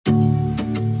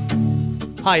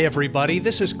Hi, everybody.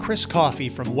 This is Chris Coffey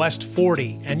from West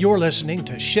 40, and you're listening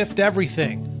to Shift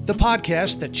Everything, the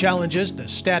podcast that challenges the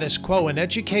status quo in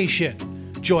education.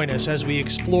 Join us as we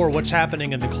explore what's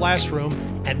happening in the classroom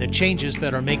and the changes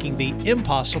that are making the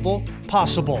impossible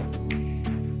possible.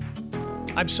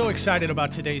 I'm so excited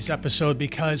about today's episode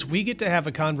because we get to have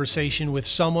a conversation with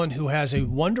someone who has a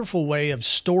wonderful way of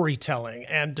storytelling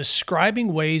and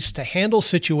describing ways to handle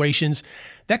situations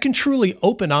that can truly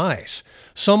open eyes.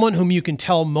 Someone whom you can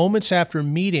tell moments after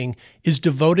meeting is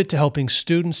devoted to helping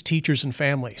students, teachers, and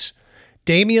families.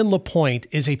 Damian LaPointe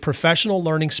is a professional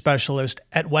learning specialist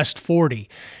at West 40.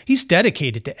 He's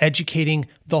dedicated to educating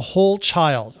the whole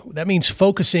child. That means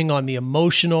focusing on the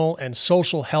emotional and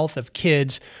social health of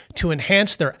kids to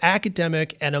enhance their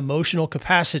academic and emotional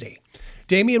capacity.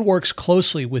 Damian works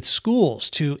closely with schools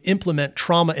to implement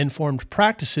trauma-informed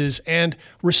practices and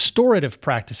restorative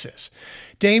practices.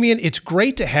 Damian, it's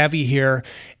great to have you here.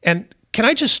 And can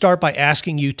I just start by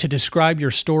asking you to describe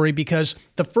your story? Because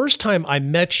the first time I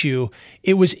met you,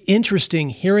 it was interesting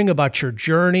hearing about your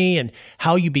journey and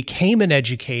how you became an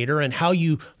educator and how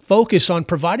you focus on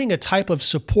providing a type of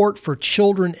support for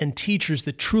children and teachers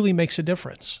that truly makes a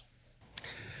difference.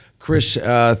 Chris,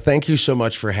 thank you so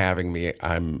much for having me.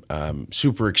 I'm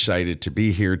super excited to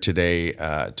be here today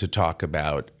to talk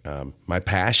about my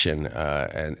passion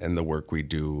and the work we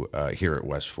do here at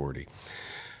West 40.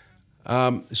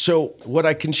 So what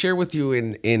I can share with you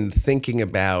in thinking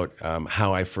about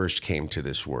how I first came to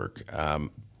this work,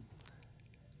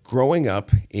 growing up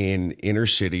in inner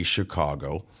city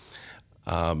Chicago,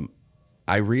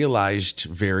 I realized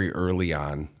very early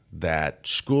on that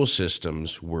school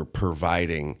systems were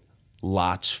providing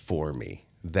lots for me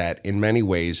that in many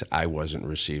ways I wasn't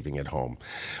receiving at home.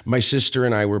 My sister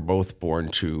and I were both born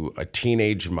to a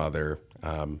teenage mother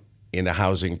in a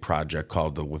housing project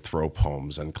called the Lathrop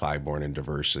Homes on Clybourne and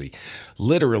Diversey.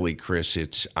 Literally, Chris,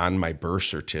 it's on my birth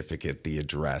certificate, the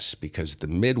address, because the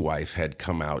midwife had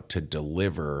come out to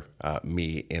deliver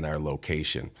me in our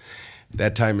location.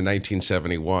 That time in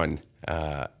 1971,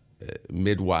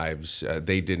 midwives,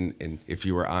 they didn't, and if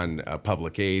you were on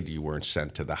public aid, you weren't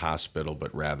sent to the hospital,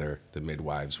 but rather the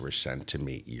midwives were sent to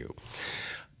meet you.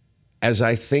 As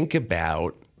I think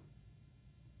about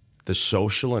the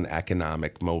social and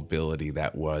economic mobility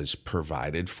that was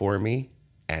provided for me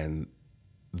and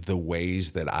the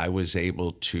ways that I was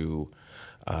able to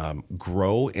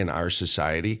grow in our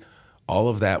society, all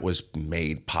of that was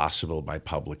made possible by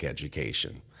public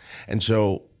education. And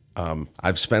so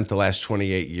I've spent the last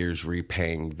 28 years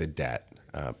repaying the debt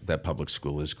that public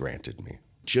school has granted me.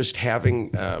 Just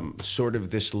having sort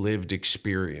of this lived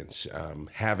experience,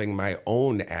 having my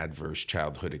own adverse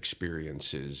childhood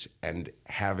experiences and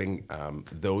having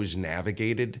those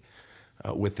navigated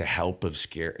with the help of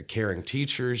caring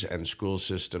teachers and school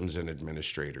systems and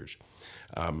administrators.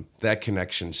 That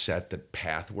connection set the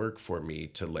pathwork for me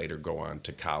to later go on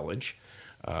to college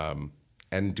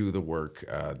and do the work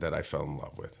that I fell in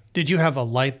love with. Did you have a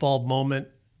light bulb moment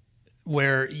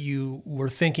where you were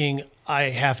thinking, I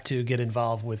have to get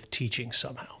involved with teaching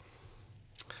somehow?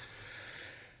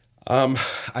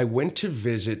 I went to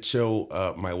visit,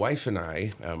 so my wife and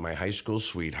I, my high school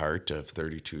sweetheart of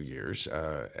 32 years,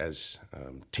 as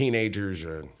teenagers,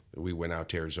 we went out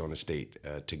to Arizona State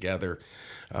together.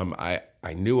 I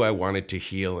knew I wanted to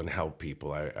heal and help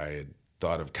people. I had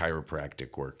thought of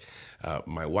chiropractic work.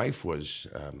 My wife was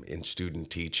in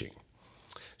student teaching.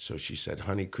 So she said,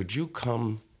 honey, could you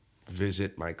come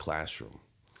visit my classroom?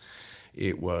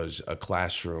 It was a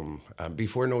classroom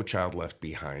before No Child Left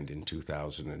Behind in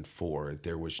 2004.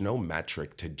 There was no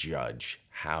metric to judge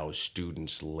how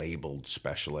students labeled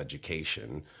special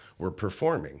education were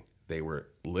performing. They were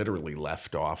literally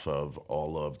left off of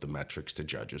all of the metrics to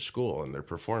judge a school and their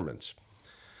performance.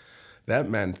 That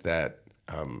meant that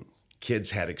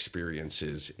kids had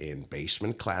experiences in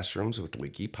basement classrooms with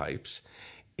leaky pipes,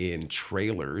 in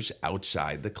trailers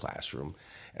outside the classroom,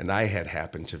 and I had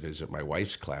happened to visit my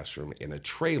wife's classroom in a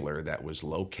trailer that was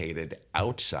located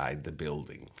outside the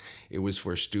building. It was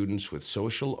for students with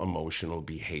social, emotional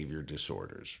behavior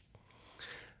disorders.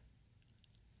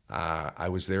 I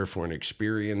was there for an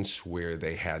experience where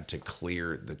they had to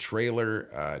clear the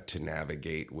trailer to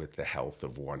navigate with the health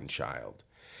of one child.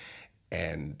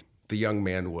 And the young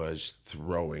man was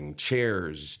throwing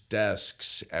chairs,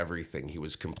 desks, everything. He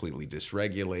was completely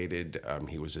dysregulated.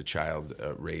 He was a child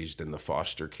raised in the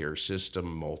foster care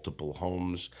system, multiple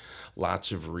homes,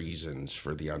 lots of reasons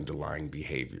for the underlying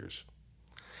behaviors.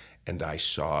 And I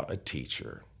saw a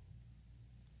teacher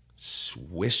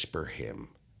whisper him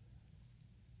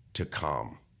to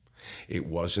calm. It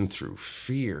wasn't through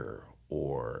fear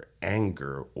or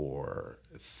anger or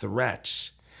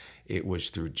threats. It was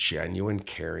through genuine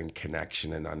caring,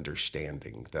 connection, and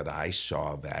understanding that I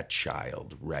saw that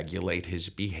child regulate his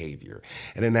behavior.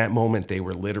 And in that moment, they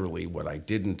were literally what I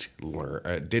didn't know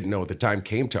at the time,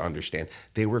 came to understand.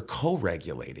 They were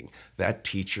co-regulating. That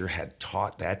teacher had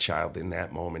taught that child in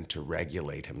that moment to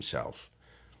regulate himself.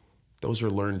 Those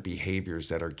are learned behaviors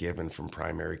that are given from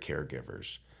primary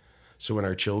caregivers. So when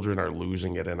our children are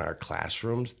losing it in our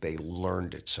classrooms, they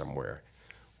learned it somewhere.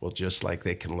 Well, just like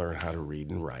they can learn how to read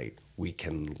and write, we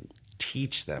can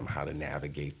teach them how to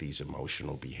navigate these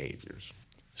emotional behaviors.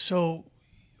 So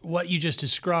what you just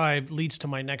described leads to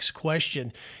my next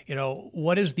question.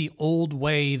 What is the old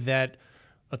way that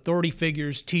authority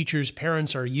figures, teachers,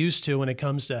 parents are used to when it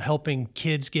comes to helping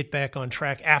kids get back on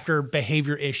track after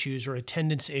behavior issues or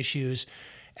attendance issues,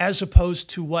 as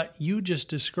opposed to what you just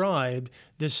described?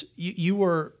 You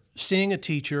were seeing a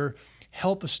teacher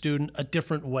help a student a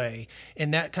different way.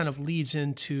 And that kind of leads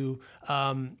into,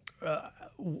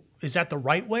 is that the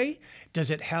right way?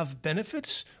 Does it have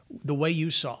benefits the way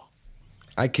you saw?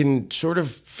 I can sort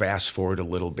of fast forward a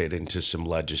little bit into some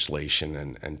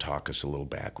legislation and talk us a little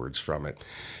backwards from it.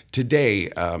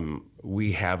 Today,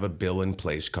 we have a bill in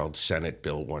place called Senate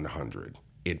Bill 100.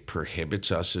 It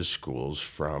prohibits us as schools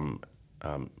from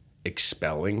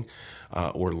expelling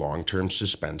or long-term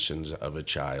suspensions of a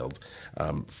child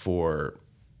for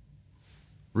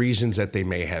reasons that they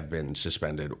may have been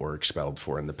suspended or expelled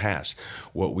for in the past.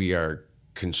 What we are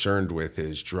concerned with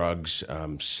is drugs,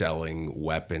 selling,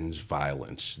 weapons,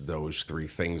 violence. Those three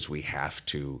things we have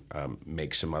to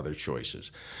make some other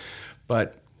choices.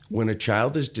 But when a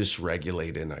child is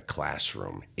dysregulated in a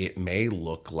classroom, it may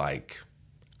look like,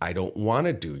 I don't want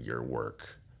to do your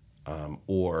work,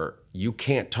 or you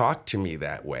can't talk to me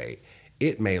that way.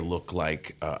 It may look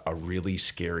like a really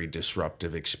scary,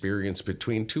 disruptive experience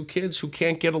between two kids who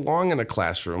can't get along in a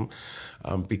classroom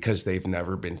because they've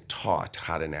never been taught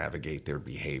how to navigate their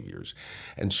behaviors.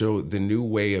 And so the new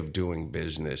way of doing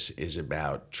business is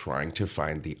about trying to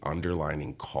find the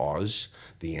underlying cause,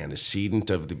 the antecedent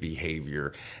of the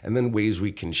behavior, and then ways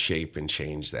we can shape and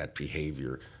change that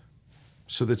behavior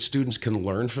so that students can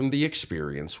learn from the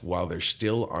experience while they're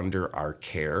still under our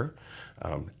care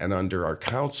and under our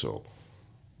counsel.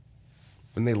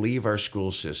 When they leave our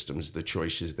school systems, the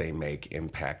choices they make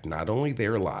impact not only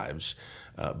their lives,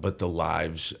 but the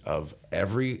lives of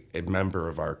every member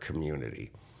of our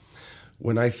community.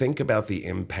 When I think about the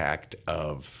impact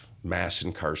of mass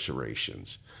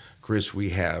incarcerations, Chris,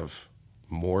 we have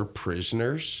more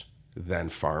prisoners than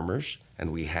farmers,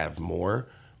 and we have more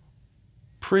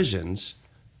prisons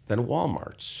than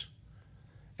Walmarts.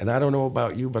 And I don't know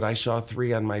about you, but I saw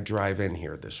 3 on my drive in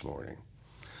here this morning.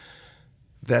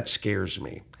 That scares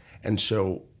me. And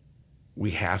so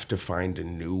we have to find a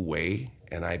new way,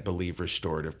 and I believe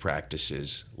restorative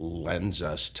practices lends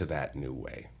us to that new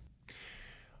way.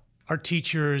 Our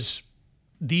teachers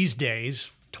these days,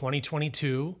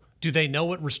 2022, do they know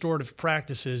what restorative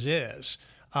practices is?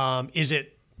 Is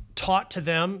it taught to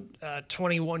them, a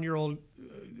 21-year-old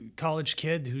college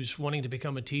kid who's wanting to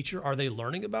become a teacher? Are they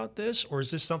learning about this, or is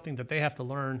this something that they have to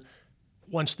learn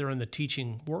once they're in the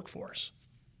teaching workforce?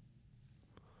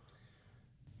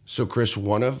 So, Chris,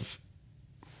 the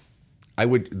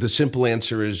simple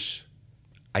answer is,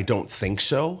 I don't think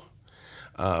so.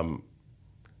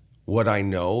 What I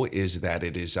know is that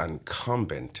it is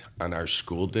incumbent on our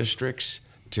school districts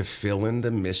to fill in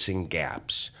the missing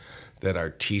gaps that our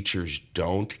teachers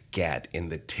don't get in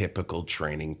the typical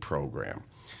training program.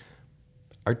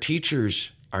 Our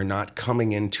teachers are not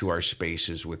coming into our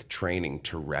spaces with training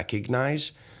to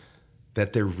recognize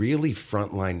that they're really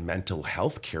frontline mental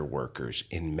health care workers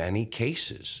in many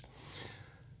cases.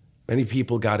 Many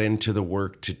people got into the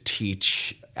work to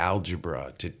teach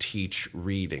algebra, to teach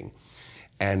reading.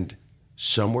 And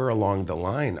somewhere along the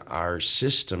line, our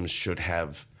systems should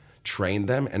have trained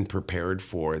them and prepared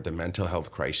for the mental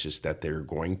health crisis that they're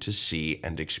going to see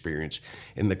and experience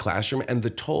in the classroom, and the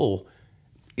toll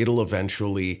it'll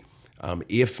eventually,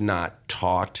 if not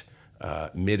taught,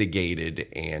 mitigated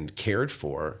and cared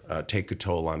for, take a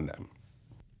toll on them.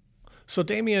 So,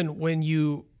 Damian, when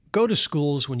you go to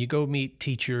schools, when you go meet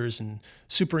teachers and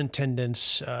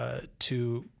superintendents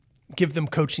to give them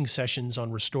coaching sessions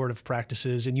on restorative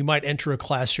practices, and you might enter a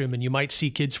classroom and you might see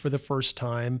kids for the first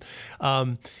time,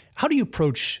 how do you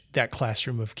approach that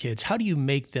classroom of kids? How do you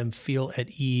make them feel at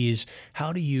ease?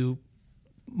 How do you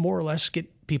more or less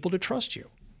get people to trust you?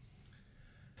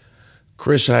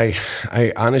 Chris, I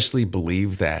honestly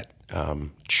believe that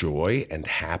joy and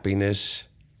happiness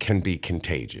can be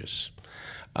contagious.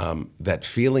 That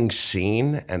feeling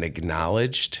seen and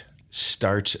acknowledged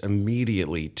starts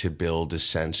immediately to build a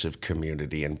sense of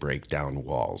community and break down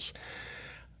walls.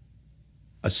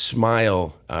 A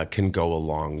smile can go a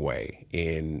long way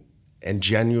and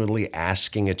genuinely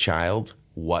asking a child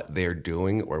what they're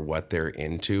doing or what they're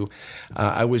into.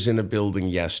 I was in a building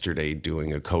yesterday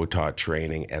doing a co-taught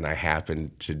training, and I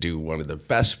happened to do one of the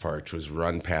best parts was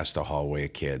run past a hallway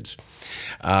of kids.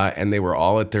 And they were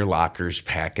all at their lockers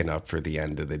packing up for the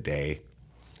end of the day.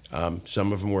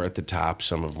 Some of them were at the top,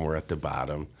 some of them were at the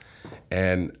bottom.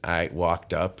 And I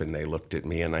walked up and they looked at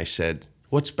me and I said,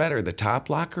 "What's better, the top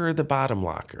locker or the bottom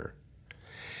locker?"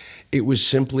 It was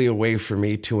simply a way for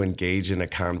me to engage in a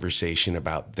conversation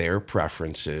about their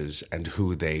preferences and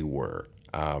who they were.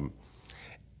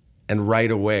 And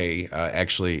right away,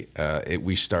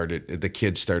 the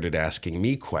kids started asking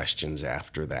me questions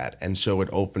after that. And so it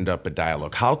opened up a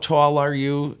dialogue. "How tall are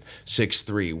you?"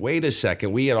 6'3". "Wait a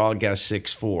second, we had all guessed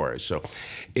 6'4". So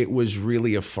it was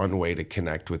really a fun way to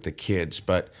connect with the kids.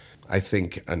 But I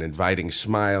think an inviting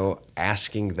smile,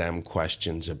 asking them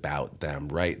questions about them,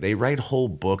 right? They write whole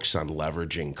books on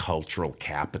leveraging cultural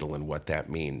capital and what that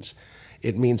means.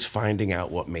 It means finding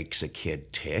out what makes a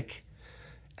kid tick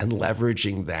and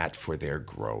leveraging that for their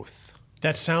growth.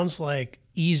 That sounds like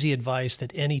easy advice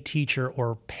that any teacher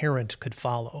or parent could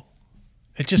follow.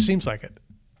 It just seems like it.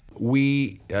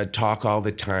 We talk all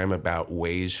the time about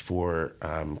ways for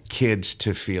kids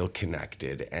to feel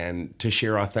connected and to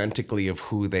share authentically of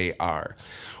who they are.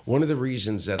 One of the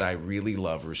reasons that I really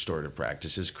love restorative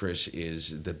practices, Chris,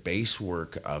 is the base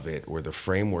work of it, or the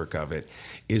framework of it,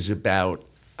 is about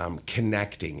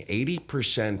connecting.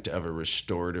 80% of a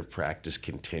restorative practice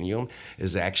continuum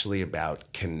is actually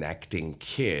about connecting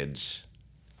kids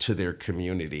to their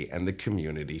community and the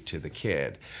community to the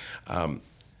kid.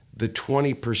 The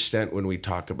 20% when we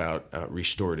talk about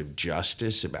restorative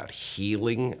justice, about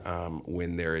healing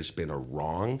when there has been a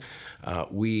wrong,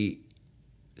 we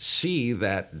see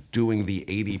that doing the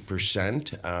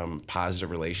 80%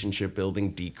 positive relationship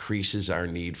building decreases our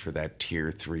need for that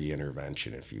tier 3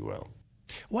 intervention, if you will.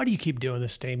 Why do you keep doing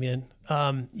this, Damien?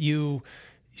 You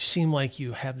seem like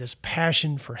you have this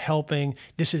passion for helping.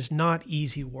 This is not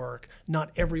easy work.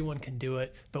 Not everyone can do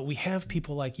it, but we have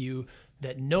people like you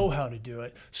that know how to do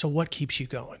it. So what keeps you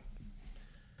going?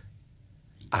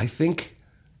 I think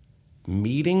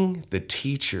meeting the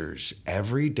teachers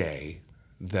every day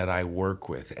that I work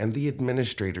with and the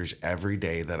administrators every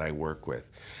day that I work with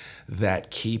that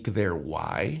keep their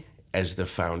why as the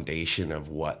foundation of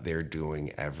what they're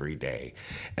doing every day.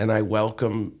 And I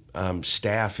welcome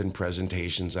staff in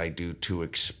presentations I do to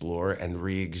explore and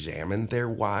re-examine their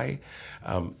why.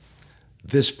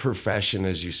 This profession,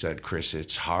 as you said, Chris,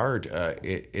 it's hard.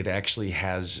 It actually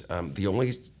has the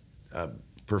only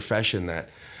profession that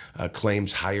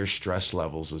claims higher stress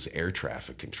levels is air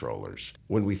traffic controllers.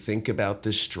 When we think about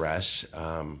the stress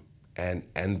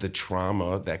and the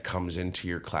trauma that comes into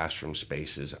your classroom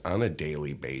spaces on a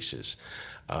daily basis,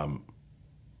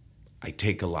 I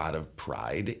take a lot of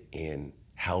pride in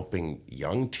helping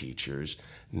young teachers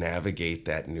navigate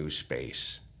that new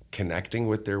space, connecting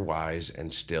with their whys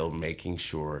and still making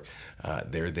sure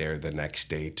they're there the next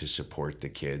day to support the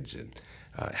kids in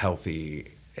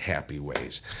healthy, happy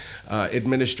ways.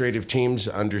 Administrative teams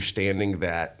understanding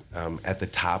that at the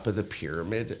top of the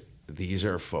pyramid, these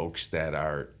are folks that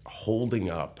are holding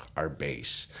up our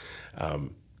base.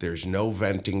 There's no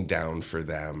venting down for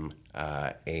them,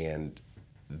 and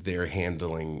they're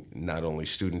handling not only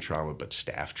student trauma, but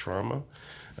staff trauma.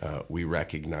 We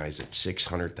recognize that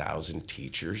 600,000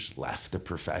 teachers left the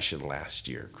profession last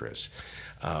year, Chris.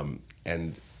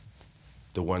 And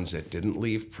the ones that didn't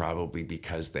leave, probably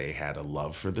because they had a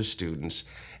love for the students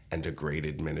and a great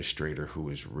administrator who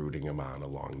was rooting them on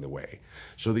along the way.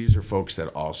 So these are folks that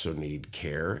also need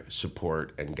care,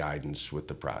 support, and guidance with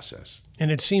the process. And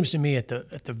it seems to me at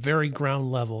the very ground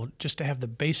level, just to have the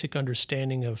basic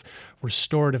understanding of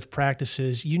restorative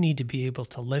practices, you need to be able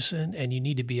to listen and you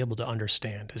need to be able to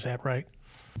understand. Is that right?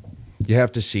 You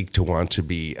have to seek to want to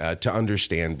be to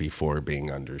understand before being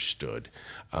understood.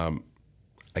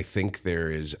 I think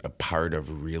there is a part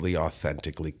of really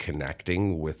authentically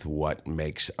connecting with what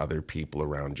makes other people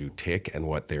around you tick and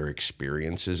what their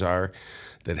experiences are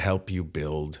that help you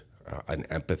build an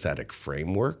empathetic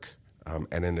framework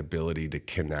and an ability to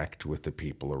connect with the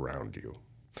people around you.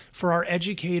 For our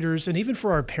educators and even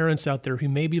for our parents out there who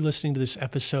may be listening to this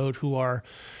episode who are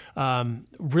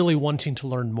really wanting to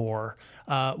learn more,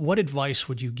 what advice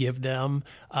would you give them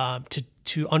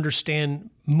to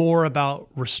understand more about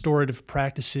restorative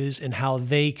practices and how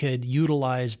they could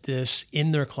utilize this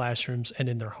in their classrooms and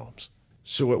in their homes?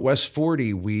 So at West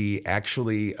 40, we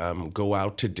actually go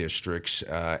out to districts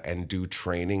and do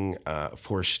training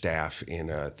for staff in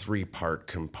a 3-part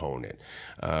component.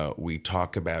 We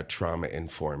talk about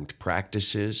trauma-informed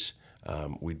practices.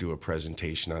 We do a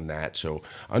presentation on that. So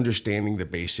understanding the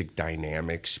basic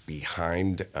dynamics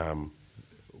behind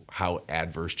how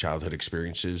adverse childhood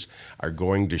experiences are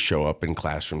going to show up in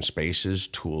classroom spaces,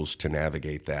 tools to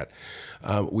navigate that.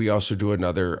 We also do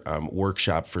another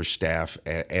workshop for staff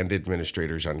and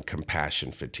administrators on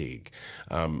compassion fatigue.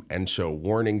 And so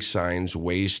warning signs,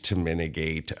 ways to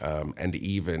mitigate, and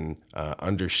even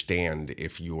understand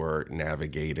if you are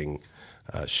navigating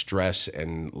stress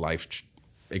and life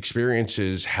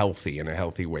experiences in a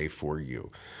healthy way for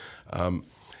you.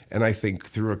 And I think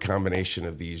through a combination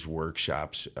of these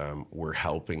workshops, we're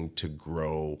helping to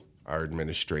grow our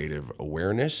administrative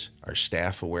awareness, our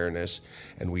staff awareness,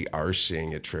 and we are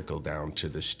seeing it trickle down to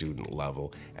the student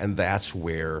level. And that's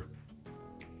where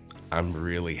I'm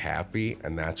really happy,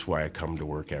 and that's why I come to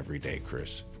work every day,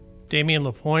 Chris. Damian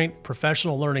LaPointe,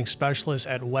 Professional Learning Specialist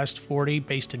at West 40,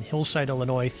 based in Hillside,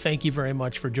 Illinois. Thank you very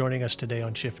much for joining us today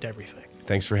on Shift Everything.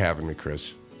 Thanks for having me,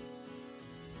 Chris.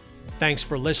 Thanks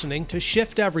for listening to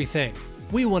Shift Everything.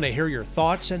 We want to hear your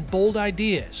thoughts and bold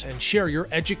ideas and share your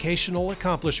educational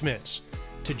accomplishments.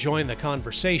 To join the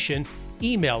conversation,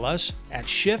 email us at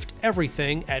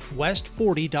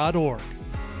shifteverything@west40.org.